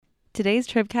Today's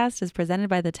Tribcast is presented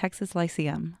by the Texas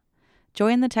Lyceum.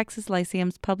 Join the Texas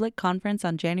Lyceum's public conference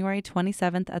on January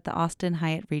 27th at the Austin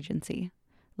Hyatt Regency.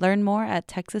 Learn more at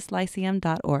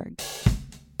texaslyceum.org.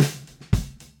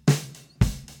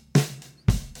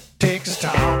 Texas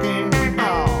Talking,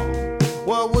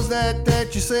 what was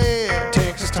that you said?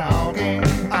 Texas Talking,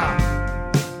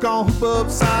 gonna hoop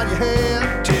upside your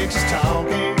head. Texas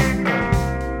Talking,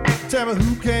 tell me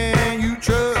who can you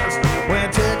trust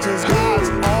when Texas guys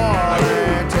are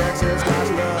and Texas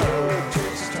guys love.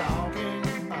 Texas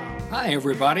Talking. Hi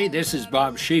everybody, this is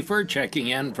Bob Schieffer checking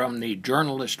in from the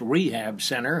Journalist Rehab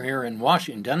Center here in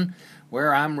Washington,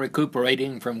 where I'm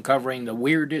recuperating from covering the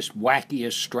weirdest,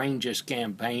 wackiest, strangest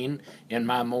campaign in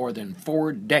my more than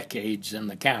 4 decades in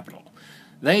the Capitol.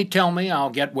 They tell me I'll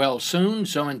get well soon,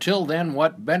 so until then,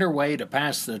 what better way to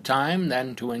pass the time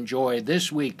than to enjoy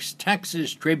this week's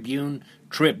Texas Tribune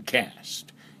Tribcast.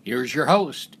 Here's your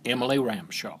host, Emily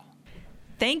Ramshaw.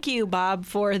 Thank you, Bob,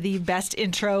 for the best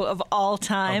intro of all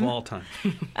time. Of all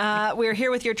time. We're here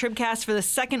with your Tribcast for the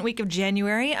second week of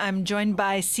January. I'm joined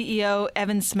by CEO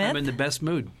Evan Smith. I'm in the best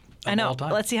mood of all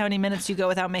time. Let's see how many minutes you go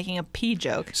without making a pee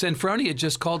joke. Senfronia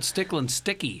just called Stickland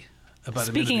sticky about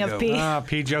Speaking a minute of ago. pee.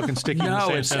 Pee joke and sticky. No,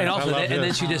 in the and same also, sentence. and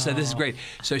then she just said, "This is great."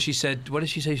 So she said, "What did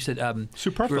she say?" She said,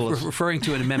 Superfluous. referring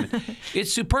to an amendment.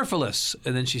 It's superfluous.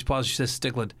 And then she paused. She says,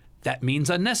 "Stickland, that means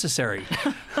unnecessary."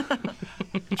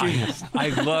 I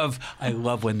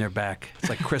love when they're back. It's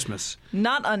like Christmas.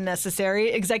 Not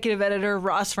unnecessary. Executive editor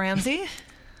Ross Ramsey.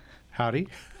 Howdy.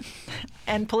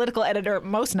 And political editor,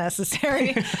 most necessary,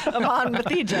 Aman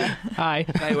Mathija. Hi.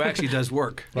 Guy who actually does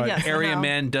work. Right. Yes, Area I know.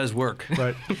 man does work.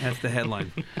 Right. That's the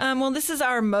headline. Well, this is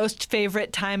our most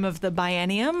favorite time of the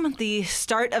biennium, the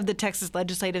start of the Texas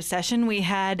legislative session. We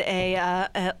had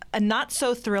a not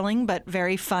so thrilling but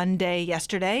very fun day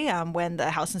yesterday when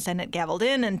the House and Senate gavelled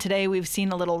in, and today we've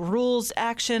seen a little rules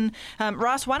action.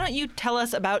 Ross, why don't you tell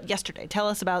us about yesterday? Tell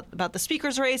us about the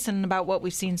speaker's race and about what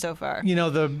we've seen so far. You know,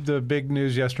 the big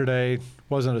news yesterday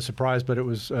wasn't a surprise, but it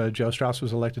was Joe Straus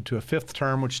was elected to a 5th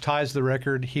term, which ties the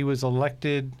record. He was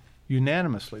elected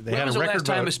unanimously. They When had was a the record last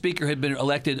time vote. a speaker had been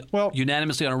elected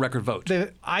unanimously on a record vote?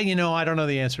 I don't know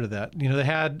the answer to that. You know, they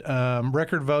had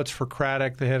record votes for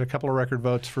Craddock. They had a couple of record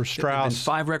votes for There have been Straus.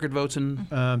 5 record votes in...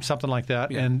 Something like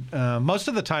that. Yeah. And most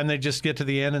of the time they just get to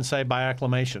the end and say by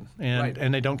acclamation. Right.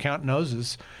 And they don't count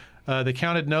noses. They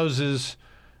counted noses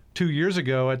 2 years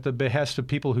ago at the behest of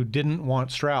people who didn't want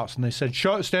Straus. And they said,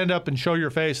 stand up and show your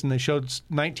face. And they showed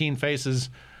 19 faces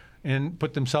and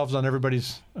put themselves on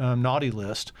everybody's naughty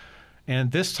list. And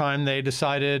this time they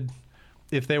decided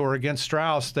if they were against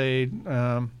Straus, they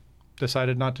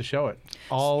decided not to show it.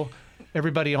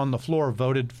 Everybody on the floor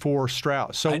voted for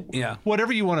Straus. So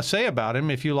whatever you want to say about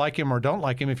him, if you like him or don't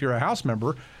like him, if you're a House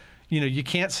member, you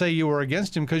can't say you were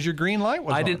against him because your green light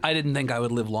was on. I didn't think I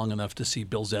would live long enough to see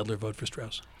Bill Zedler vote for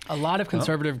Straus. A lot of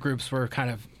conservative groups were kind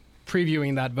of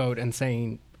previewing that vote and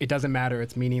saying it doesn't matter,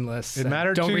 it's meaningless. It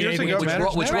mattered don't 2 read years anything ago, into it.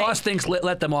 matters Which now. Ross thinks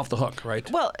let them off the hook, right?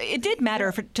 Well, it did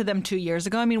matter to them 2 years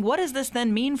ago. I mean, what does this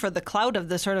then mean for the clout of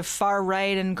the sort of far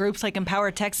right and groups like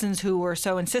Empower Texans who were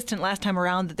so insistent last time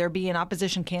around that there be an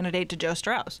opposition candidate to Joe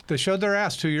Straus? They showed their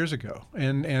ass 2 years ago,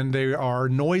 and they are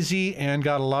noisy and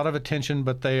got a lot of attention,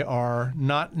 but they are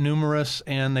not numerous,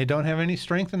 and they don't have any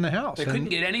strength in the House. They couldn't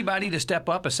get anybody to step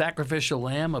up, a sacrificial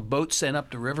lamb, a boat sent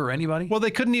up the river, anybody? Well, they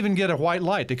couldn't even get a white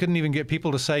light. They couldn't even get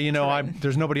people to say,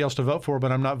 there's nobody else to vote for, but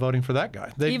I'm not voting for that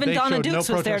guy. They Donna showed Dukes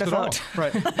no was there to protest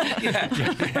vote. at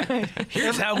all. Right.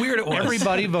 Here's how weird it was.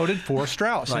 Everybody voted for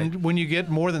Straus. Right. And when you get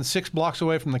more than 6 blocks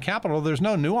away from the Capitol, there's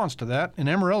no nuance to that. In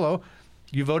Amarillo,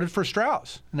 you voted for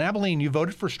Straus. In Abilene, you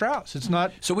voted for Straus. It's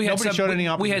not. So nobody showed any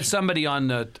opposition. We had somebody on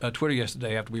Twitter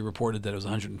yesterday after we reported that it was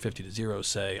 150-0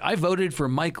 say, I voted for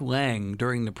Mike Lang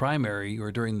during the primary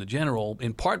or during the general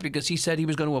in part because he said he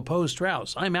was going to oppose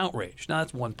Straus. I'm outraged. Now,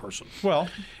 that's one person. Well,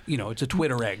 it's a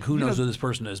Twitter egg. Who knows who this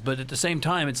person is? But at the same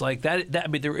time, it's like that. I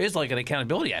mean, there is like an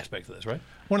accountability aspect to this, right?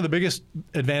 one of the biggest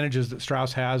advantages that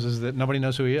Straus has is that nobody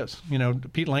knows who he is.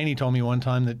 Pete Laney told me one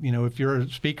time that, if you're a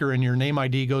speaker and your name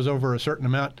ID goes over a certain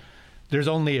amount, there's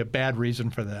only a bad reason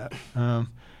for that.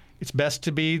 It's best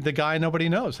to be the guy nobody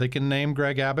knows. They can name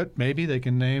Greg Abbott, maybe. They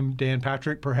can name Dan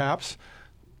Patrick, perhaps.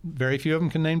 Very few of them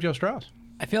can name Joe Straus.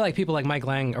 I feel like people like Mike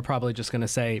Lang are probably just going to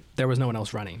say there was no one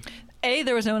else running. A,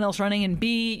 there was no one else running, and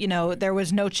B, there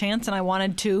was no chance, and I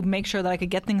wanted to make sure that I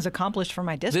could get things accomplished for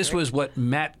my district. This was what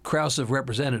Matt Krause of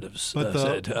Representatives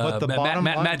said.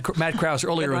 Matt Krause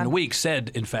earlier in the week said,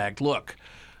 in fact, look,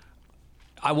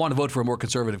 I want to vote for a more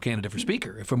conservative candidate for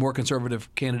Speaker. If a more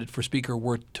conservative candidate for Speaker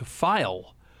were to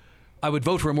file I would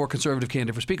vote for a more conservative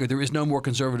candidate for Speaker. There is no more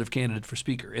conservative candidate for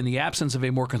Speaker. In the absence of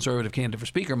a more conservative candidate for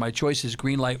Speaker, my choice is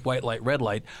green light, white light, red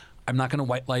light. I'm not going to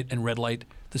white light and red light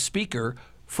the Speaker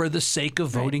for the sake of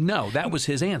voting no. That was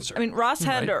his answer. I mean, Ross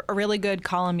had a really good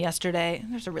column yesterday.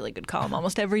 There's a really good column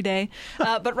almost every day.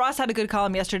 But Ross had a good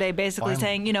column yesterday basically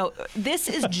saying, this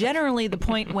is generally the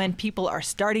point when people are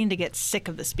starting to get sick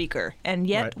of the Speaker. And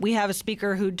yet we have a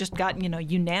Speaker who just got,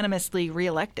 unanimously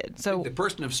reelected. So the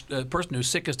person who's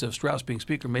sickest of Strauss being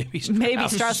Speaker may be Strauss. Maybe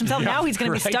Strauss himself. Now he's going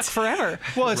to be stuck forever.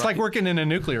 Well, it's like working in a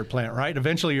nuclear plant, right?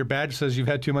 Eventually your badge says you've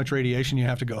had too much radiation, you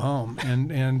have to go home. And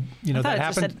that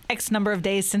happens. Just an X number of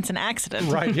days since an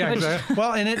accident. Right, yeah, exactly.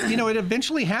 Well, and it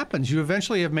eventually happens. You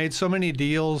eventually have made so many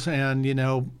deals and,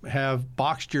 have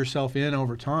boxed yourself in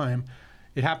over time.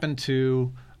 It happened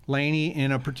to Laney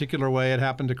in a particular way. It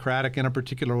happened to Craddock in a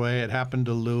particular way. It happened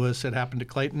to Lewis. It happened to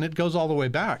Clayton. It goes all the way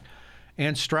back.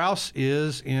 And Strauss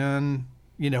is in,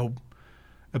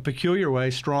 a peculiar way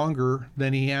stronger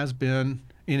than he has been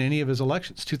in any of his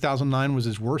elections. 2009 was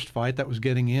his worst fight. That was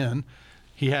getting in.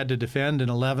 He had to defend in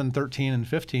 11, 13, and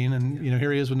 15, and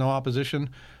here he is with no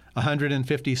opposition,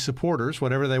 150 supporters,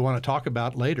 whatever they want to talk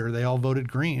about later. They all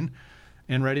voted green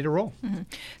and ready to roll. Mm-hmm.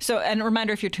 So, and a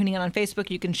reminder, if you're tuning in on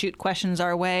Facebook, you can shoot questions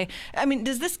our way. I mean,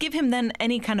 does this give him then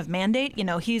any kind of mandate?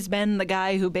 He's been the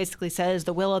guy who basically says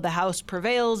the will of the House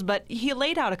prevails, but he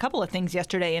laid out a couple of things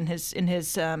yesterday in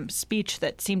his speech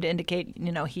that seemed to indicate,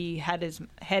 he had his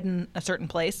head in a certain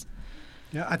place.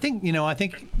 Yeah, I think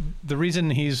the reason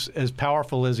he's as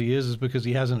powerful as he is because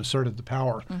he hasn't asserted the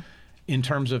power in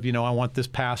terms of, I want this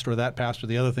passed or that passed or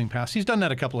the other thing passed. He's done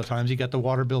that a couple of times. He got the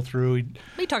water bill through.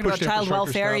 He talked about child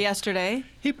welfare yesterday.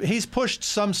 He's pushed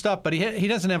some stuff, but he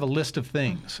doesn't have a list of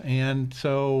things. And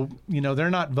so, they're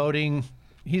not voting.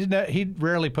 He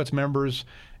rarely puts members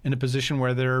in a position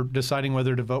where they're deciding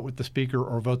whether to vote with the Speaker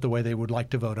or vote the way they would like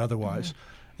to vote otherwise.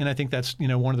 And I think that's,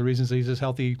 one of the reasons that he's as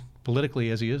healthy politically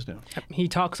as he is now. He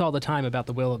talks all the time about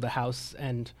the will of the House,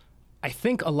 and I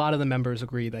think a lot of the members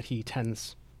agree that he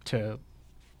tends to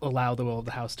allow the will of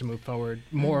the House to move forward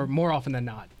more often than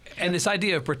not. And this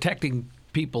idea of protecting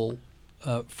people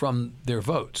from their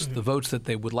votes, the votes that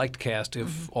they would like to cast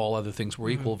if all other things were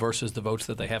equal versus the votes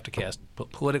that they have to cast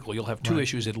politically. You'll have two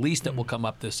issues at least that will come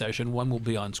up this session. One will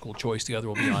be on school choice. The other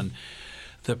will be on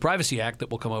the Privacy Act that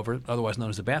will come over, otherwise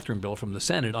known as the bathroom bill from the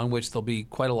Senate, on which there'll be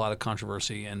quite a lot of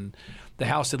controversy. And the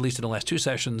House, at least in the last two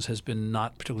sessions, has been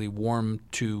not particularly warm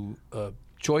to a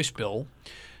choice bill.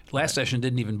 Last session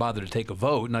didn't even bother to take a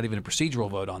vote, not even a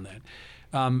procedural vote on that.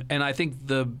 And I think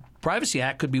the Privacy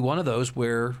Act could be one of those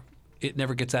where it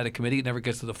never gets out of committee, it never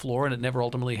gets to the floor, and it never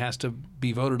ultimately has to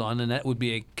be voted on. And that would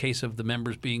be a case of the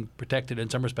members being protected in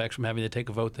some respects from having to take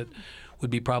a vote that would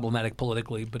be problematic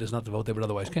politically, but is not the vote they would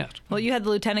otherwise cast. Well, you had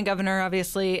the lieutenant governor,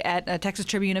 obviously, at a Texas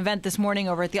Tribune event this morning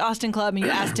over at the Austin Club, and you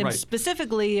asked him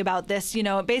specifically about this,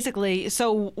 basically,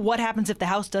 so what happens if the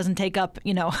House doesn't take up,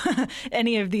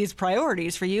 any of these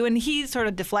priorities for you? And he sort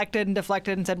of deflected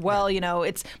and said, well,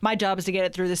 it's my job is to get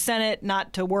it through the Senate,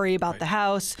 not to worry about the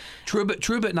House. True,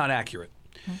 but not accurate.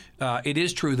 It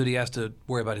is true that he has to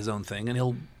worry about his own thing, and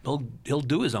he'll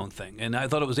do his own thing. And I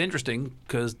thought it was interesting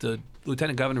because the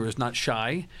lieutenant governor is not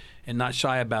shy, and not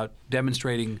shy about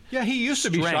demonstrating. Yeah, he used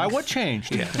to be shy. What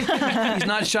changed? Yeah. He's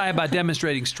not shy about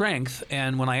demonstrating strength.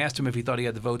 And when I asked him if he thought he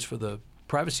had the votes for the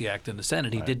Privacy Act in the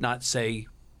Senate, he did not say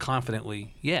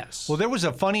confidently yes. Well, there was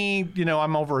a funny,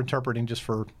 I'm over-interpreting just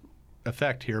for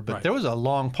effect here, but there was a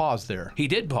long pause there. He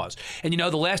did pause. And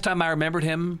the last time I remembered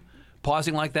him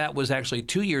pausing like that was actually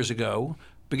 2 years ago,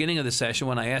 beginning of the session,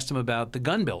 when I asked him about the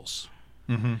gun bills.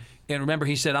 Mm-hmm. And remember,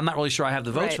 he said, I'm not really sure I have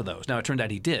the votes for those. Now, it turned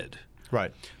out he did.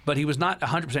 Right. But he was not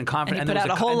 100% confident. And he put out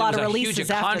a whole lot of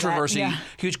releases after that.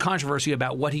 Huge controversy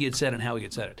about what he had said and how he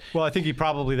had said it. Well, I think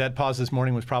that pause this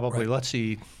morning was probably, let's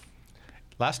see,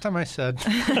 last time I said.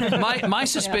 My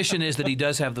suspicion is that he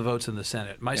does have the votes in the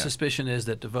Senate. My suspicion is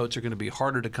that the votes are going to be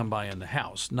harder to come by in the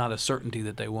House. Not a certainty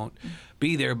that they won't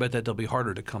be there, but that they'll be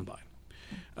harder to come by.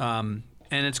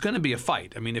 And it's going to be a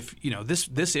fight. I mean, if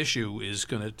this issue is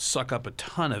going to suck up a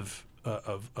ton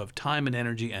of time and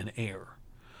energy and air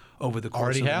over the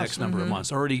course of the next number of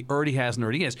months. Already has and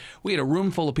already is. We had a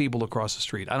room full of people across the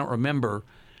street. I don't remember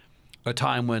a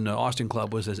time when the Austin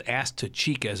Club was as ass to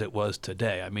cheek as it was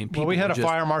today. I mean, people we had were a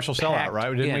fire marshal sellout,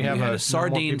 right? Didn't we have a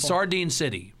sardine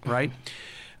city, right?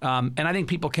 And I think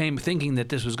people came thinking that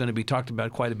this was going to be talked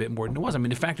about quite a bit more than it was. I mean,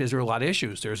 the fact is there are a lot of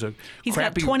issues. He's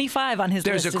got 25 on his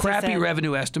list. There's a crappy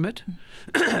revenue estimate.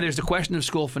 There's the question of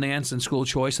school finance and school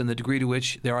choice and the degree to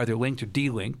which they're either linked or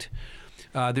delinked.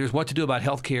 There's what to do about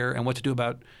health care and what to do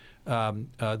about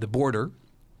the border.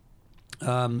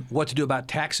 what to do about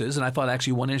taxes. And I thought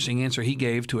actually one interesting answer he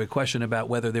gave to a question about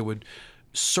whether there would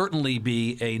certainly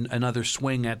be another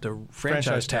swing at the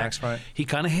franchise tax. Right. He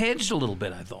kind of hedged a little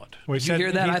bit, I thought. Well, Did you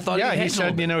hear that? I thought he hedged he a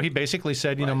little said, bit. he basically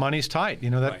said, money's tight.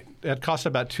 That cost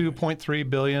about $2.3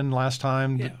 billion last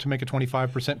time to make a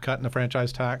 25% cut in the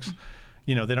franchise tax.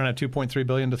 They don't have $2.3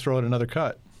 billion to throw at another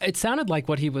cut. It sounded like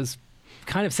what he was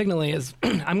kind of signaling is,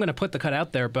 I'm going to put the cut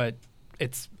out there, but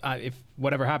it's if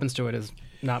whatever happens to it is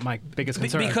not my biggest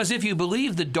concern. Because if you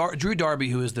believe that Drew Darby,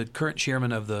 who is the current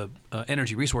chairman of the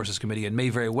Energy Resources Committee, and may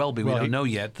very well be, we don't know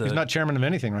yet. He's not chairman of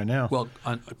anything right now. Well,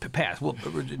 past, we'll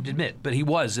admit, but he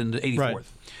was in the 84th. Right.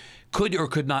 Could or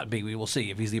could not be, we will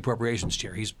see, if he's the appropriations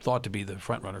chair. He's thought to be the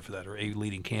front runner for that, or a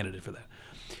leading candidate for that.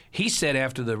 He said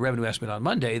after the revenue estimate on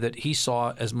Monday that he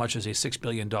saw as much as a $6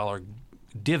 billion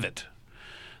divot.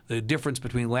 The difference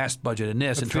between last budget and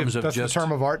this, in terms of that's just the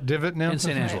term of art, divot now. in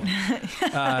San Angelo,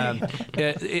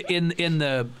 in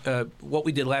the what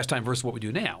we did last time versus what we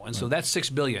do now, and so that's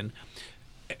 $6 billion.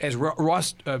 As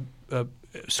Ross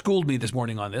schooled me this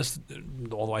morning on this,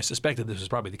 although I suspected this was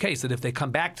probably the case, that if they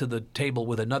come back to the table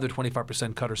with another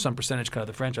 25% cut or some percentage cut of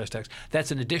the franchise tax,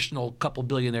 that's an additional couple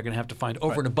billion they're going to have to find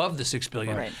over and above the $6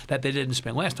 billion that they didn't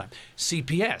spend last time.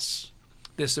 CPS.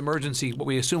 This emergency, what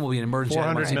we assume will be an emergency.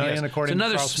 $400 million, according to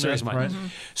another Charles serious Smith, money. right? Mm-hmm.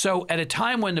 So at a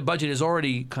time when the budget is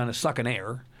already kind of sucking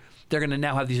air, they're going to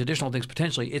now have these additional things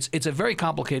potentially. It's a very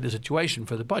complicated situation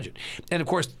for the budget. And of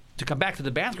course, to come back to the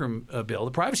bathroom bill,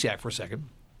 the Privacy Act for a second,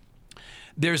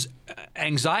 there's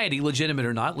anxiety, legitimate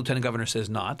or not, Lieutenant Governor says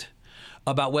not,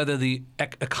 about whether the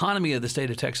economy of the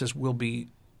state of Texas will be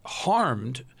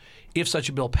harmed if such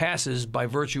a bill passes by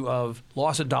virtue of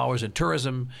loss of dollars in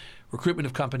tourism, recruitment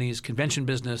of companies, convention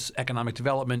business, economic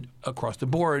development across the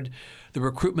board, the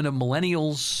recruitment of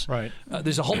millennials. Right.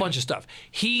 There's a whole bunch of stuff.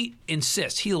 He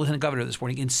insists, the Lieutenant Governor this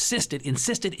morning, insisted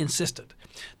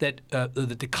that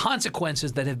the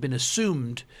consequences that have been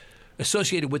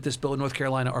associated with this bill in North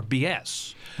Carolina are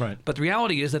BS. Right. But the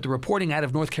reality is that the reporting out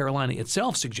of North Carolina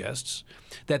itself suggests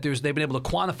that they've been able to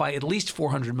quantify at least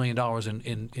 $400 million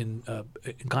in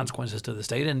consequences to the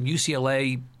state. And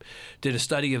UCLA did a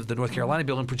study of the North Carolina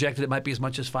bill and projected it might be as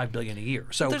much as $5 billion a year.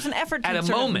 So there's an effort at to a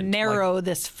sort moment, of narrow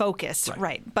this focus,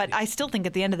 Right. But I still think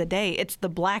at the end of the day, it's the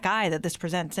black eye that this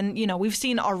presents. And we've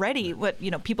seen already what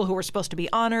people who were supposed to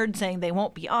be honored saying they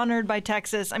won't be honored by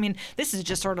Texas. I mean, this is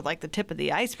just sort of like the tip of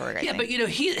the iceberg. I think. But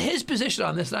his position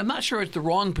on this, and I'm not sure it's the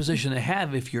wrong position to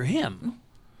have if you're him,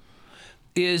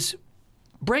 is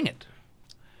bring it.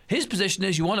 His position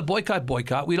is you want to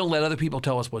boycott. We don't let other people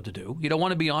tell us what to do. You don't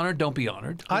want to be honored, don't be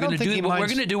honored. We're going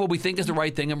to do what we think is the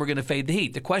right thing, and we're going to fade the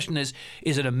heat. The question is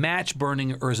it a match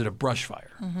burning or is it a brush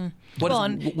fire? Mm-hmm.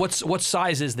 What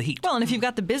size is the heat? Well, and if you've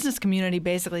got the business community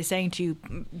basically saying to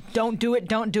you, don't do it,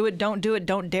 don't do it, don't do it,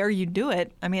 don't dare you do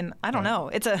it, I mean, I don't know.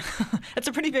 It's a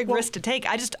pretty big risk to take.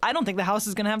 I don't think the House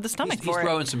is going to have the stomach for it. He's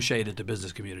throwing some shade at the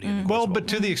business community. Well, but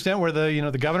to the extent where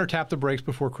the governor tapped the brakes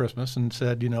before Christmas and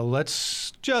said,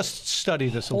 let's just study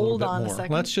this a little bit more.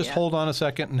 Let's just hold on a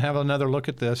second and have another look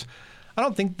at this. I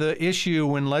don't think the issue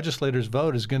when legislators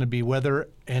vote is going to be whether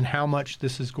and how much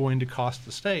this is going to cost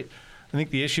the state. I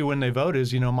think the issue when they vote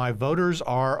is, my voters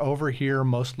are over here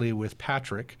mostly with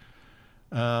Patrick,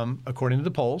 according to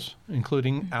the polls,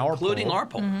 including our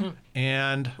poll. Mm-hmm.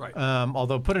 And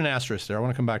although put an asterisk there, I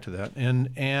want to come back to that.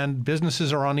 And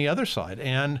businesses are on the other side.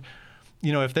 And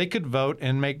if they could vote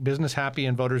and make business happy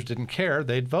and voters didn't care,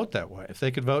 they'd vote that way. If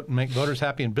they could vote and make voters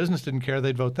happy and business didn't care,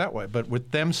 they'd vote that way. But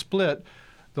with them split,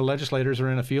 the legislators are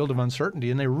in a field of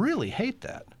uncertainty, and they really hate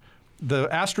that. The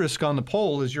asterisk on the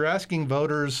poll is you're asking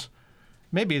voters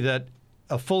maybe that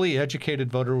a fully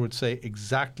educated voter would say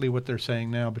exactly what they're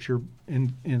saying now, but you're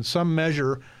in some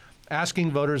measure asking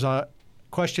voters a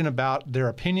question about their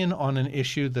opinion on an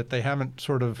issue that they haven't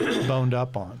sort of boned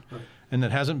up on. Right. And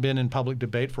that hasn't been in public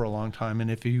debate for a long time. And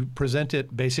if you present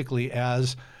it basically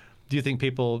as, do you think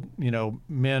people,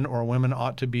 men or women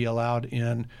ought to be allowed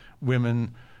in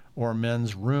women or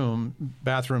men's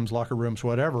bathrooms, locker rooms,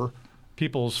 whatever,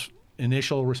 people's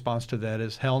initial response to that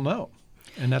is hell no.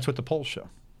 And that's what the polls show.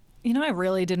 I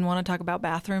really didn't want to talk about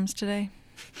bathrooms today.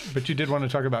 But you did want to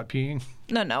talk about peeing?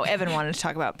 No, Evan wanted to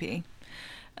talk about peeing.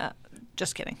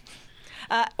 Just kidding.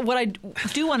 What I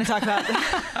do want to talk about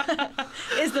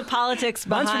is the politics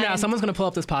behind... Months from now, someone's going to pull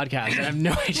up this podcast. I have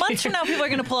no idea. Months from now, people are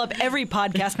going to pull up every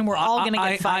podcast, and we're all going to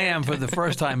get fired. I am, for the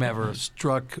first time ever,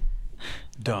 struck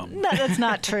dumb. No, that's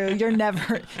not true. You're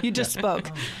never. You just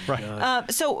spoke. Right.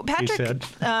 So Patrick, said.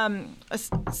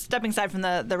 stepping aside from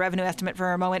the revenue estimate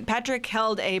for a moment, Patrick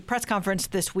held a press conference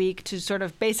this week to sort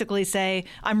of basically say,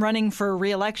 I'm running for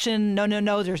re-election.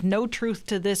 No, there's no truth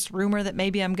to this rumor that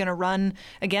maybe I'm going to run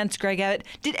against Greg Abbott.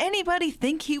 Did anybody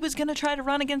think he was going to try to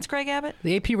run against Greg Abbott?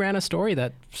 The AP ran a story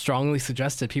that strongly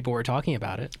suggested people were talking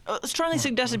about it. Strongly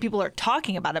suggested people are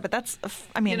talking about it, but that's,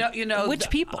 I mean, which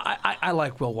people? I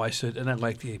like Will Weissett, and I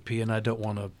like the AP, and I don't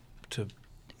want to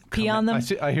pee on them?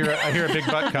 I hear a big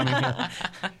butt coming here.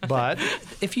 But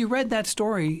if you read that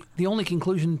story, the only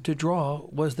conclusion to draw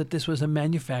was that this was a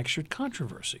manufactured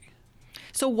controversy.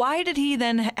 So why did he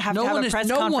then have to have a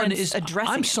press conference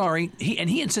addressing I'm it? sorry.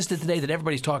 He insisted today that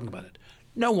everybody's talking about it.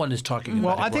 No one is talking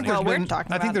about it.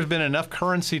 I think there's been enough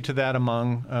currency to that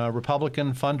among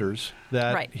Republican funders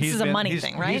that this is a money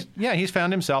thing, right? He's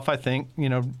found himself, I think,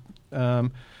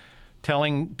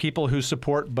 telling people who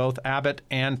support both Abbott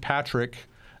and Patrick,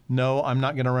 no, I'm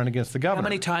not going to run against the governor. How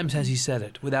many times has he said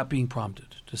it without being prompted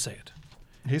to say it?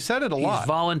 He said it a lot. He's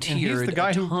volunteered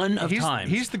a ton of times.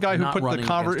 He's the guy who not put running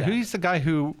against he's the guy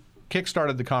who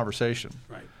kickstarted the conversation.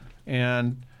 Right.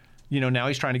 And now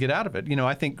he's trying to get out of it.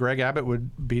 I think Greg Abbott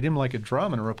would beat him like a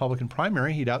drum in a Republican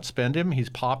primary. He'd outspend him. He's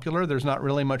popular. There's not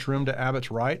really much room to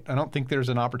Abbott's right. I don't think there's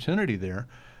an opportunity there.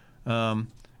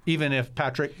 Even if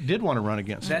Patrick did want to run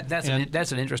against him. That's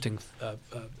an interesting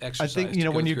exercise. I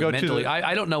think when you go mentally. to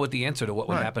I don't know what the answer to what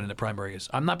would happen in the primary is.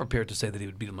 I'm not prepared to say that he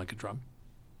would beat him like a drum.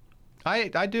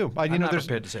 I do. I'm not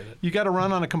prepared to say that. You got to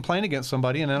run on a complaint against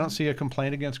somebody, and I don't see a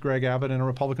complaint against Greg Abbott in a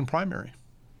Republican primary.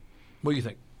 What do you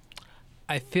think?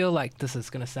 I feel like this is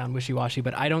going to sound wishy-washy,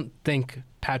 but I don't think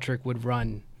Patrick would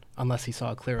run unless he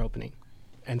saw a clear opening.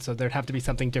 And so there'd have to be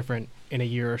something different in a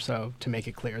year or so to make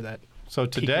it clear that. So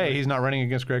today he's not running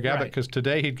against Greg Abbott because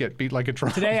today he'd get beat like a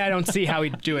drum. Today I don't see how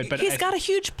he'd do it, but he's got a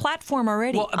huge platform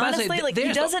already. Well, honestly,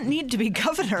 he doesn't need to be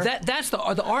governor. That's the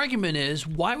argument is,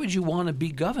 why would you want to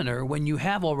be governor when you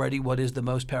have already what is the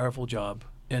most powerful job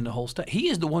in the whole state? He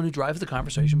is the one who drives the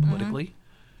conversation politically.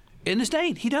 In the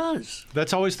state, he does.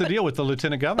 That's always the deal with the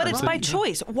lieutenant governor. But it's by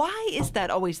choice. Why is that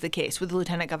always the case with the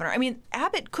lieutenant governor? I mean,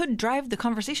 Abbott could drive the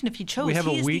conversation if he chose. We have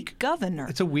he is the governor.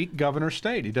 It's a weak governor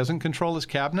state. He doesn't control his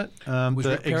cabinet. Was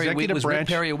Rick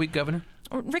Perry a weak governor?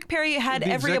 Rick Perry had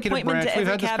every appointment to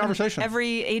every cabinet,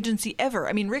 every agency ever.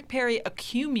 I mean, Rick Perry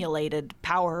accumulated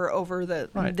power over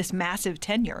this massive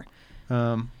tenure.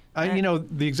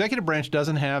 The executive branch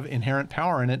doesn't have inherent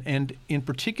power in it, and in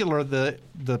particular,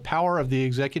 the power of the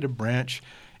executive branch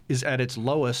is at its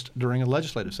lowest during a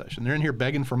legislative session. They're in here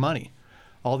begging for money.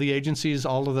 All the agencies,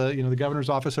 all of the governor's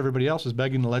office, everybody else is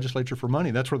begging the legislature for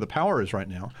money. That's where the power is right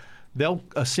now. They'll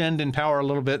ascend in power a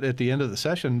little bit at the end of the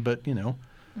session, but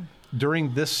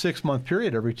during this 6-month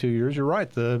period every 2 years, you're right.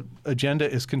 The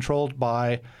agenda is controlled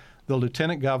by the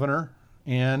lieutenant governor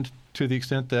and, to the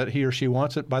extent that he or she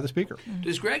wants it, by the speaker.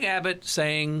 Does Greg Abbott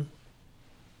saying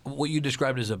what you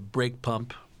described as a brake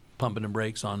pumping the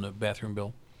brakes on the bathroom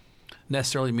bill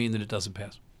necessarily mean that it doesn't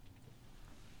pass?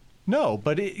 No,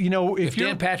 but if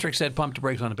Dan Patrick said pump the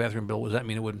brakes on the bathroom bill, does that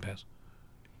mean it wouldn't pass?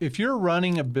 If you're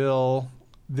running a bill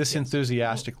this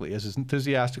enthusiastically as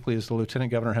the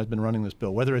lieutenant governor has been running this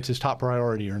bill, whether it's his top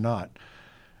priority or not,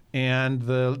 and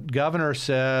the governor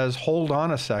says, hold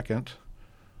on a second,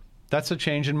 that's a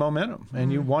change in momentum,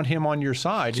 and you want him on your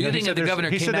side. So you think if the governor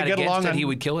came out against it, he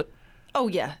would kill it? Oh,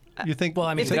 yeah. You think? Well,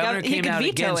 I mean, if the governor came out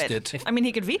against it. I mean,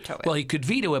 he could veto it. Well, he could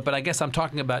veto it, but I guess I'm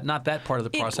talking about not that part of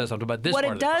the process. I'm talking about this part of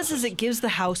the process. What it does is it gives the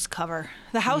House cover.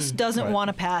 The House doesn't want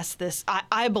to pass this.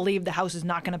 I believe the House is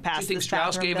not going to pass this. Do you think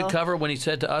Strauss gave it cover when he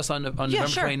said to us on November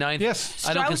 29th? Yes.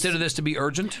 I don't consider this to be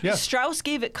urgent? Yes. Strauss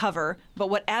gave it cover, but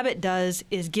what Abbott does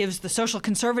is gives the social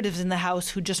conservatives in the House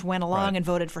who just went along and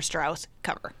voted for Strauss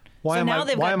cover. Why so am now I,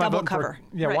 they've why got am I double voting cover.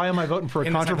 Why am I voting for a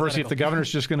controversy if the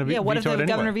governor's just going to veto it anyway? What if the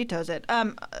governor vetoes it?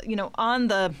 On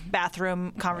the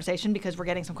bathroom conversation, because we're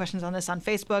getting some questions on this on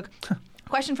Facebook.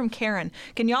 Question from Karen.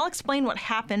 Can y'all explain what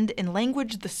happened in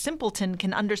language the simpleton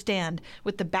can understand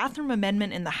with the bathroom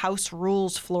amendment in the House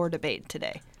Rules floor debate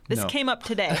today? This came up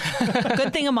today.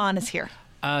 Good thing Aman is here.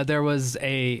 There was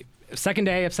a second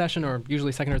day of session, or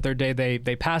usually second or third day,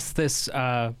 they passed this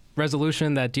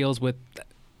resolution that deals with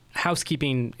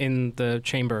housekeeping in the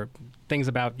chamber, things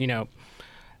about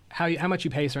how much you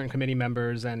pay certain committee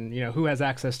members, and who has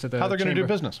access to the how they're going to do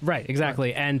business. Right,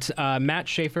 exactly. Right. And Matt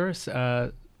Schaefer,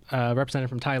 representative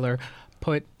from Tyler,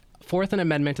 put forth an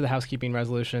amendment to the housekeeping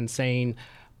resolution saying,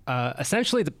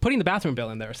 essentially, putting the bathroom bill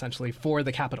in there essentially for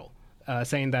the Capitol.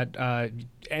 Saying that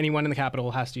anyone in the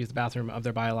Capitol has to use the bathroom of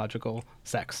their biological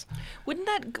sex. Wouldn't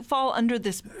that fall under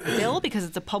this bill because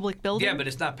it's a public building? Yeah, but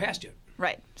it's not passed yet.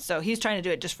 Right. So he's trying to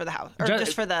do it just for the House, or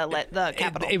just for the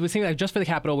Capitol. It would seem like just for the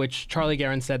Capitol, which Charlie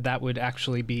Geren said that would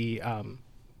actually be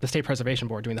the State Preservation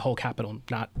Board doing the whole Capitol,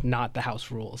 not the House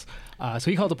rules.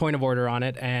 So he called a point of order on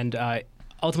it, and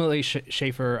ultimately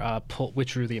Schaefer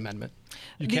withdrew the amendment.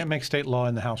 You can't make state law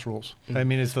in the House rules. I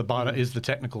mean, is the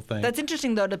technical thing. That's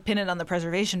interesting, though, to pin it on the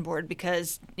Preservation Board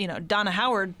because, Donna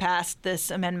Howard passed this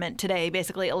amendment today,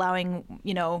 basically allowing,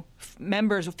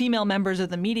 female members of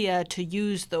the media to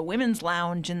use the women's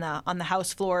lounge on the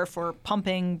House floor for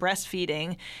pumping,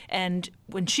 breastfeeding. And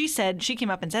when she came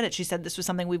up and said it, she said this was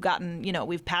something we've gotten,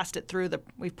 we've passed it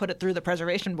we've put it through the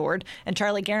Preservation Board. And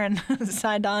Charlie Geren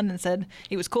signed on and said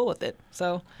he was cool with it.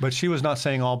 So. But she was not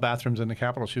saying all bathrooms in the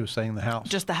Capitol. She was saying the House.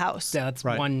 Just the House. Yeah, that's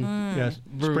right. one. Yes.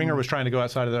 Springer was trying to go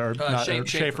outside of there.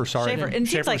 Schaefer, sorry.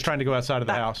 Schaefer was trying to go outside of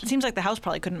the House. It seems like the House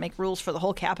probably couldn't make rules for the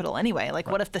whole Capitol anyway. Like,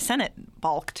 what if the Senate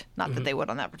balked? Not that they would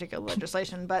on that particular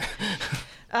legislation, but.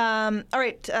 All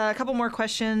right, a couple more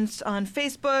questions on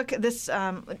Facebook. This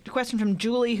question from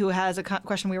Julie, who has a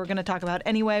question we were going to talk about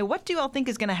anyway. What do you all think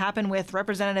is going to happen with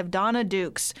Representative Donna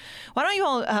Dukes? Why don't you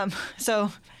all?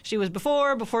 So she was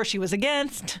before she was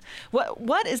against.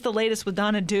 What is the latest with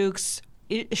Donna Dukes?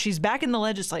 She's back in the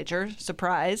legislature.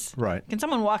 Surprise! Right. Can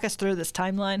someone walk us through this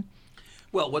timeline?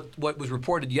 Well, what was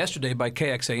reported yesterday by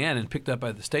KXAN and picked up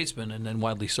by the Statesman and then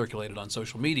widely circulated on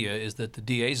social media is that the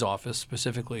DA's office,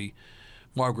 specifically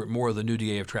Margaret Moore, the new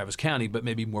DA of Travis County, but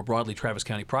maybe more broadly Travis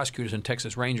County prosecutors and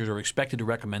Texas Rangers, are expected to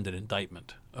recommend an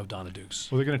indictment of Donna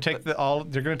Dukes. Well, they're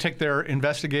going to take their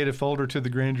investigative folder to the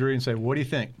grand jury and say, "What do you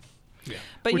think?" Yeah.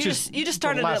 But you just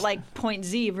started at like point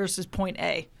Z versus point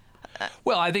A.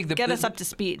 Well, I think get us up to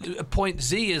speed. Point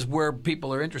Z is where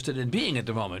people are interested in being at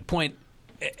the moment. Point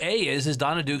A is, as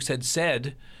Donna Dukes had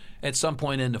said at some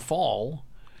point in the fall.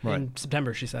 Right. In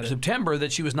September, she said September,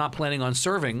 that she was not planning on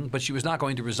serving, but she was not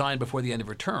going to resign before the end of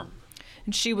her term.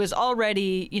 And she was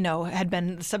already, had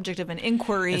been the subject of an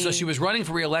inquiry. And so she was running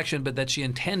for re-election, but that she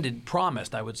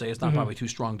promised, I would say, it's not probably too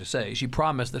strong to say, she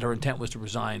promised that her intent was to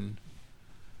resign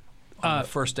on the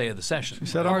first day of the session. She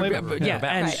said,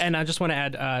 and I just want to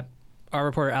add, our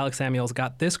reporter Alex Samuels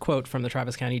got this quote from the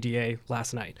Travis County DA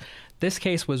last night. This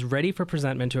case was ready for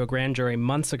presentment to a grand jury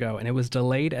months ago, and it was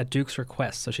delayed at Duke's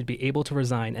request, so she'd be able to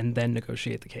resign and then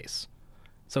negotiate the case.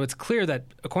 So it's clear that,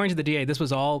 according to the DA, this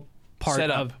was all part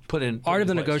of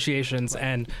the negotiations,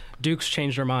 and Dukes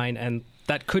changed her mind, and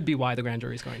that could be why the grand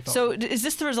jury is going forward. So is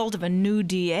this the result of a new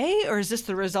DA, or is this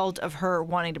the result of her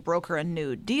wanting to broker a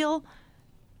new deal?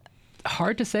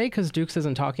 Hard to say because Dukes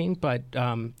isn't talking, but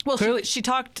clearly she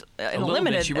talked in a limited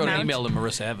amount. She wrote an email to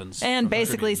Marissa Evans. And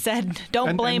basically said,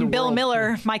 don't blame Bill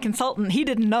Miller, my consultant. He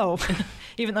didn't know,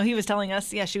 even though he was telling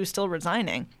us, she was still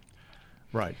resigning.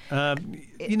 Right.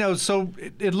 So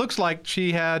it looks like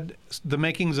she had the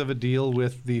makings of a deal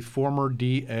with the former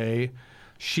DA.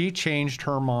 She changed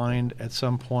her mind at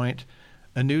some point.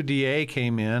 A new DA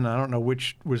came in. I don't know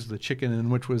which was the chicken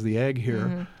and which was the egg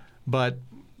here, but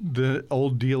the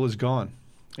old deal is gone.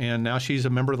 And now she's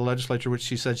a member of the legislature, which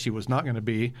she said she was not going to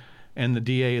be. And the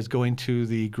DA is going to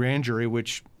the grand jury,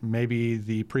 which maybe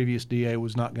the previous DA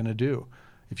was not going to do.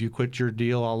 If you quit your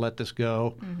deal, I'll let this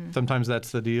go. Sometimes that's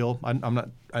the deal. I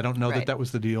don't know that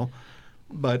was the deal.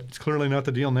 But it's clearly not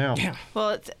the deal now. Yeah.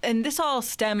 Well, and this all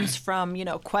stems from,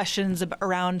 questions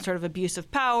around sort of abuse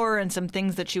of power and some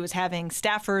things that she was having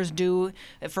staffers do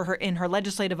for her in her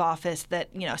legislative office that,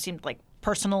 seemed like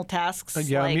personal tasks,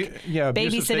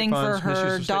 babysitting for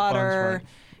her daughter,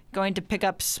 going to pick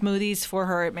up smoothies for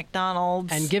her at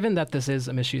McDonald's. And given that this is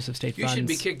a misuse of state funds... You should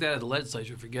be kicked out of the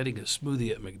legislature for getting a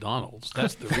smoothie at McDonald's.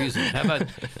 That's the reason. How about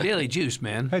Daily Juice,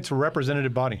 man? Hey, it's a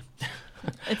representative body.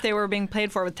 If they were being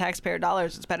paid for with taxpayer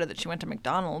dollars, it's better that she went to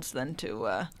McDonald's than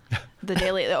to the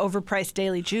overpriced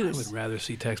Daily Juice. I would rather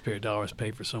see taxpayer dollars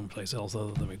paid for someplace else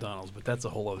other than McDonald's, but that's a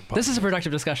whole other podcast. This is a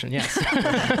productive discussion, yes.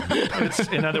 It's,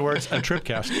 in other words, a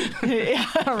tripcast. Yeah,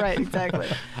 right, exactly.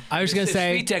 I was going to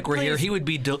say, if Vitek were here, he would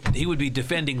be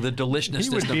defending the deliciousness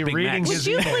of Big Macs. Would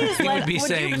you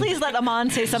please let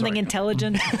Amon say something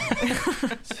intelligent?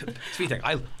 Vitek,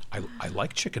 I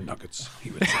like chicken nuggets, he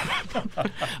would say.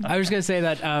 I was going to say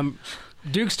that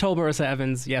Dukes told Marissa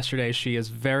Evans yesterday she is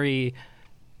very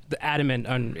adamant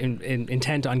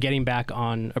intent on getting back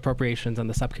on appropriations on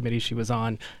the subcommittee she was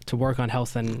on to work on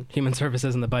health and human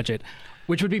services in the budget,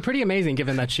 which would be pretty amazing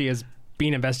given that she is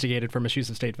being investigated for misuse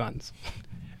of state funds.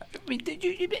 I mean,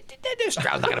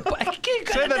 Strauss not going to put...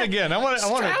 Say that again.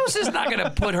 Strauss is not going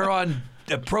to put her on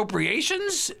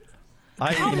appropriations?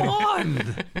 Come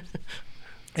on!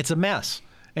 It's a mess.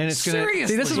 And it's going to.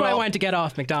 Seriously? See, this is why I wanted to get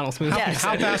off McDonald's movie. Yes.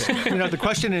 How fast? The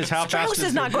question is how Strauss fast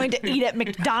is not going to eat at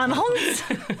McDonald's.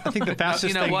 I think the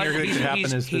fastest You know thing what? here that could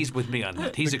happen is He's with me on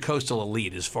that. He's a coastal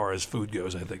elite as far as food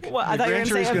goes, I think. Well, I thought you were going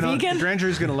to say a vegan. The grand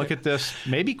jury's going to look at this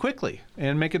maybe quickly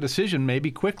and make a decision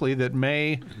maybe quickly that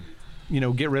may,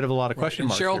 get rid of a lot of question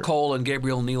marks. Cheryl here. Cole and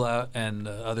Gabriel Nila and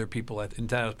other people, in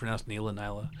town it's pronounced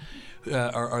Nila,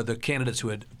 are the candidates who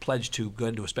had pledged to go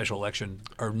into a special election,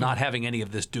 are not having any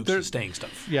of this Dukes staying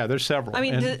stuff. Yeah, there's several. I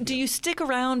mean, do you stick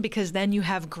around because then you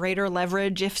have greater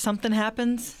leverage if something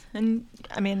happens? And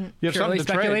I mean, you have Purely something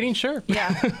to speculating, trade. sure.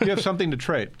 yeah, You have something to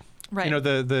trade. Right.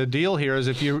 The deal here is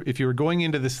if you were going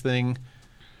into this thing,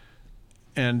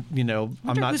 and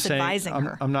I'm not who's saying advising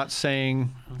her. I'm not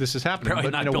saying this is happening.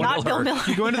 Apparently but, not Bill not Bill Miller. Miller.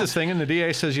 You go into this thing, and the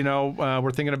DA says,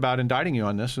 we're thinking about indicting you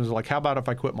on this. And it's like, how about if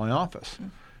I quit my office?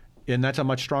 And that's a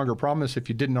much stronger promise if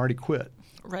you didn't already quit.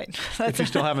 right. If you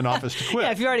still have an office to quit.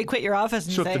 Yeah, if you already quit your office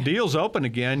and So say, if the deal's open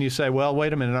again, you say, well,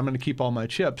 wait a minute, I'm going to keep all my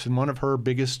chips. And one of her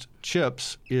biggest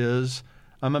chips is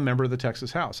I'm a member of the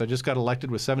Texas House. I just got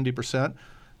elected with 70%.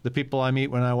 The people I meet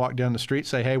when I walk down the street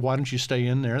say, hey, why don't you stay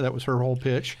in there? That was her whole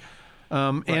pitch.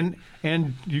 And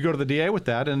you go to the DA with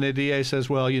that, and the DA says,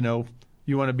 well, you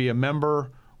want to be a member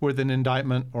with an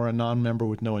indictment or a non-member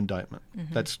with no indictment.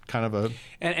 Mm-hmm. That's kind of a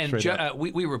And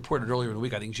we reported earlier in the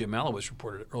week, I think Jim Malowitz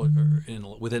reported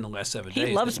within the last 7 days.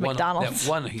 He loves that McDonald's.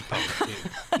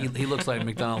 He looks like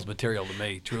McDonald's material to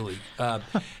me, truly.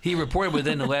 He reported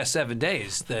within the last 7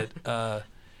 days that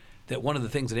one of the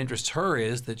things that interests her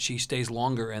is that she stays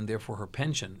longer and therefore her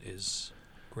pension is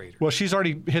greater. Well, she's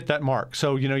already hit that mark.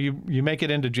 So, you make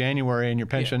it into January and your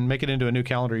pension, make it into a new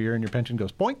calendar year and your pension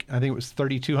goes boink. I think it was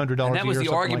 $3,200 a year. And that was the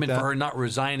something argument like that. for her not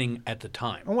resigning at the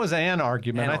time. It was an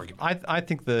argument. An argument. I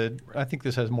think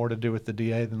this has more to do with the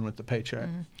DA than with the paycheck.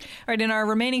 All right, in our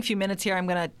remaining few minutes here, I'm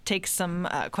going to take some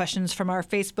questions from our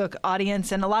Facebook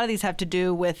audience, and a lot of these have to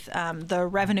do with the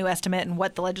revenue estimate and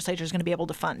what the legislature is going to be able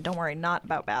to fund. Don't worry, not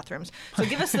about bathrooms. So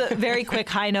give us the very quick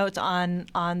high notes on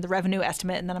the revenue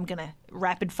estimate, and then I'm going to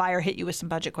rapid fire hit you with some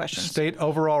budget questions. State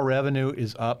overall revenue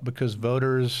is up because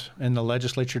voters and the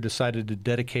legislature decided to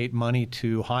dedicate money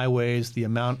to highways. The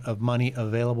amount of money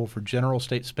available for general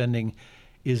state spending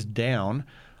is down.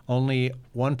 Only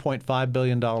 $1.5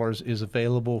 billion is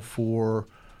available for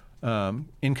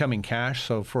incoming cash,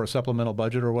 so for a supplemental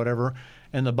budget or whatever.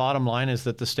 And the bottom line is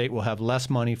that the state will have less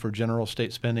money for general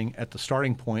state spending at the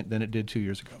starting point than it did 2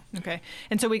 years ago. Okay.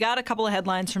 And so we got a couple of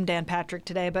headlines from Dan Patrick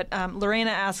today, but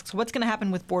Lorena asks, what's going to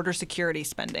happen with border security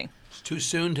spending? It's too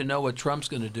soon to know what Trump's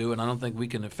going to do, and I don't think we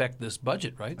can affect this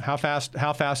budget, right? How fast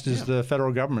is the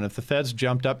federal government? If the feds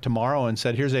jumped up tomorrow and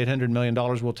said, here's $800 million,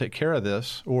 we'll take care of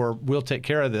this, or we'll take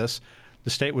care of this, the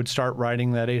state would start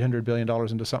writing that $800 billion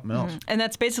into something else. And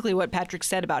that's basically what Patrick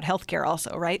said about healthcare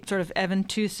also, right? Sort of, Evan,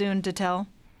 too soon to tell?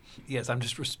 Yes,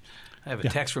 I have a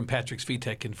text from Patrick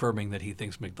Svitek confirming that he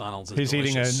thinks McDonald's is He's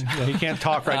delicious. he can't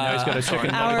talk right now. He's got a chicken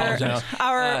nugget in his mouth.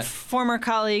 Our former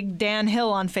colleague Dan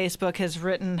Hill on Facebook has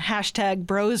written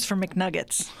 #Bros for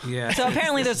McNuggets. Yeah. So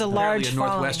apparently there's a large Apparently a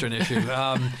Northwestern issue.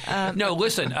 No,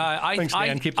 listen. Thanks,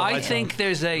 Dan. Keep the I lights think on.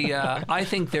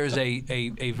 there's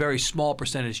a very small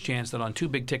percentage chance that on two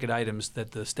big ticket items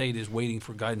that the state is waiting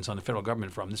for guidance on the federal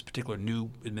government from this particular new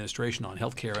administration on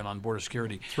health care and on border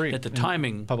security. That the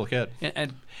timing public ed.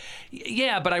 And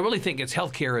yeah, but I really think it's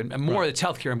healthcare and more. It's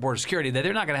healthcare and border security. That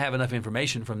they're not going to have enough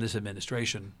information from this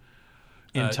administration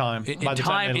In time.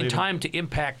 in time to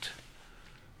impact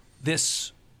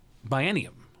this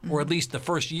biennium, or at least the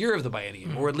first year of the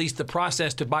biennium, or at least the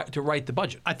process to write the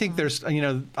budget. I think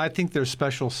there's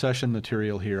special session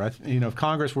material here. If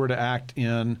Congress were to act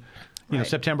in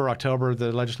September, October,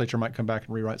 the legislature might come back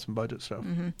and rewrite some budget stuff.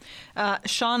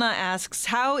 Shauna asks,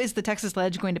 how is the Texas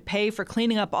Ledge going to pay for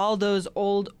cleaning up all those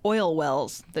old oil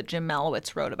wells that Jim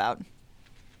Malowitz wrote about?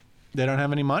 They don't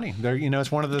have any money.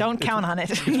 It's one of the Don't count on it.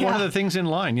 It's one of the things in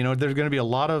line. There's going to be a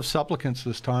lot of supplicants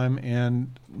this time,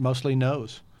 and mostly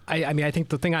no's. I think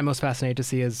the thing I'm most fascinated to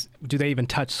see is, do they even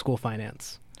touch school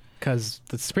finance? Because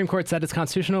the Supreme Court said it's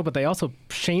constitutional, but they also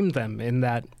shamed them in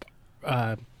that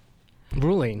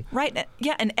ruling. Right.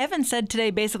 Yeah. And Evan said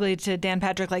today, basically to Dan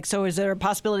Patrick, so is there a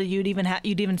possibility you'd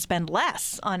even spend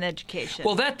less on education?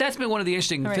 Well, that's been one of the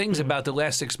interesting things about the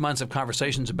last 6 months of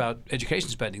conversations about education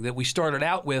spending, that we started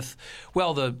out with,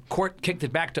 well, the court kicked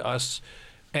it back to us,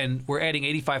 and we're adding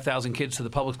 85,000 kids to the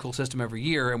public school system every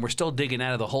year, and we're still digging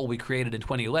out of the hole we created in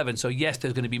 2011. So yes,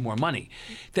 there's going to be more money.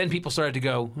 Then people started to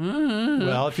go,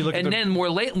 Well, if you look and then more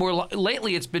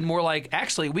lately, it's been more like,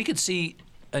 actually, we could see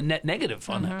a net negative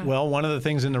on that. Well, one of the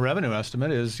things in the revenue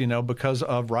estimate is, because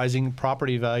of rising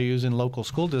property values in local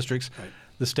school districts,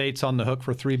 the state's on the hook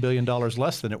for $3 billion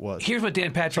less than it was. Here's what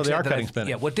Dan Patrick So they said. are cutting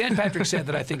spending. Yeah, what Dan Patrick said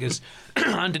that I think is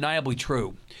undeniably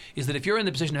true is that if you're in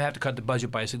the position to have to cut the budget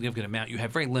by a significant amount, you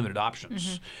have very limited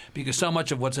options because so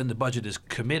much of what's in the budget is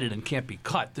committed and can't be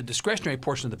cut. The discretionary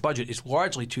portion of the budget is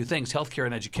largely two things, healthcare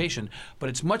and education, but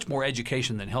it's much more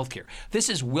education than healthcare. This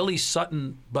is Willie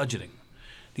Sutton budgeting.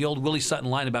 The old Willie Sutton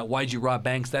line about why'd you rob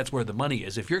banks, that's where the money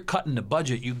is. If you're cutting the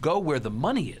budget, you go where the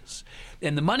money is.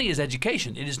 And the money is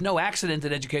education. It is no accident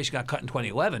that education got cut in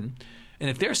 2011. And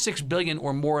if they're $6 billion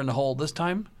or more in the hole this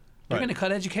time, they're going to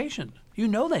cut education. You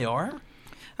know they are.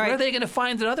 Where are they going to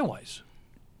find it otherwise?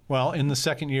 Well, in the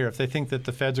second year, if they think that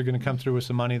the feds are going to come through with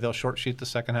some money, they'll short sheet the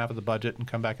second half of the budget and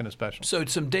come back in a special. So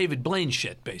it's some David Blaine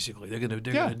shit, basically. They're going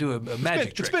to do a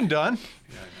magic trick. It's been done.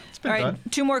 All right,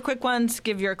 two more quick ones.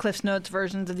 Give your Cliff's Notes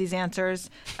versions of these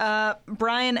answers.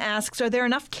 Brian asks, are there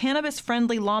enough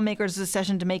cannabis-friendly lawmakers this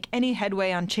session to make any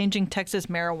headway on changing Texas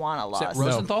marijuana laws? Is that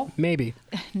Rosenthal? Maybe.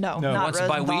 No, No. not Wants to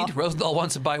buy Rosenthal. weed? Rosenthal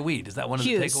wants to buy weed. Is that one of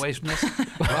Hughes. the takeaways from this?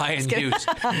 Ryan Hughes.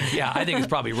 Yeah, I think it's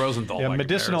probably Rosenthal. Yeah, by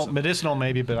comparison. medicinal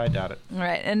maybe, but I doubt it. All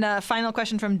right, and final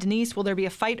question from Denise. Will there be a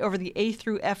fight over the A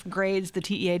through F grades the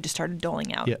TEA just started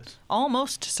doling out? Yes.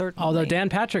 Almost certainly. Although Dan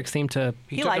Patrick seemed to.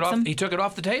 He likes them. He took it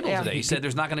off the table Yeah. today. He said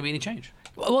there's not going to be any change.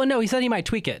 Well, no, he said he might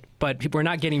tweak it, but we're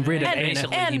not getting rid of And-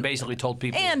 it. He basically told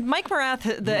people. And Mike Morath,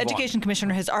 the on. education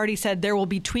commissioner, has already said there will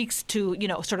be tweaks to,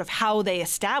 sort of how they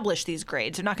establish these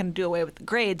grades. They're not going to do away with the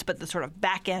grades, but the sort of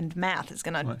back-end math is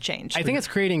going to change. I think it's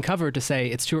creating cover to say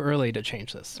it's too early to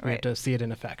change this. We have Right. to see it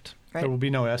in effect. Right. There will be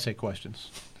no essay questions.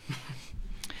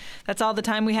 That's all the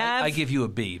time we have. I give you a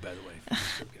B, by the way.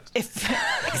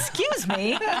 Excuse me,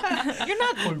 you're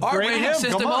not. Our Grade rating him,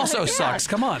 system come on. also sucks.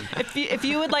 Come on. If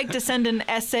you would like to send an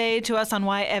essay to us on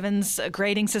why Evan's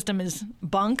grading system is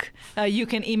bunk, you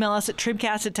can email us at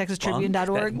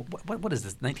tribcast@texastribune.org. What is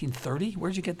this, 1930?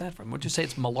 Where'd you get that from? What'd you say?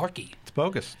 It's malarkey. It's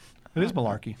bogus. It is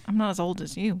malarkey. I'm not as old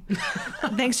as you.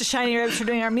 Thanks to Shiny Ribs for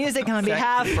doing our music, and on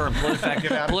behalf Confirmed.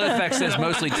 PolitiFact says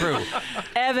mostly true.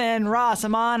 Evan, Ross,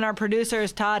 Amon, our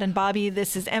producers, Todd and Bobby,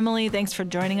 this is Emily. Thanks for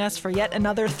joining us for yet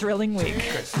another thrilling week.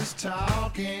 Texas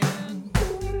talking.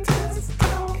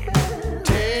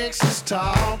 Texas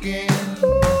talking.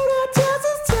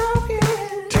 Texas talking.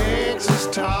 Texas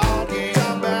talking.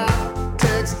 Talk about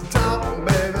Texas talking,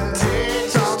 baby.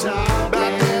 Texas talking.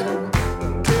 About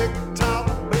that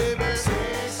TikTok, baby.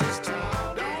 Texas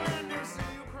talk. Don't let me see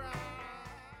you cry.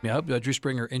 I hope Drew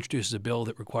Springer introduces a bill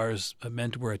that requires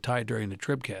men to wear a tie during the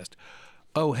Tribcast.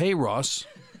 Oh, hey, Ross.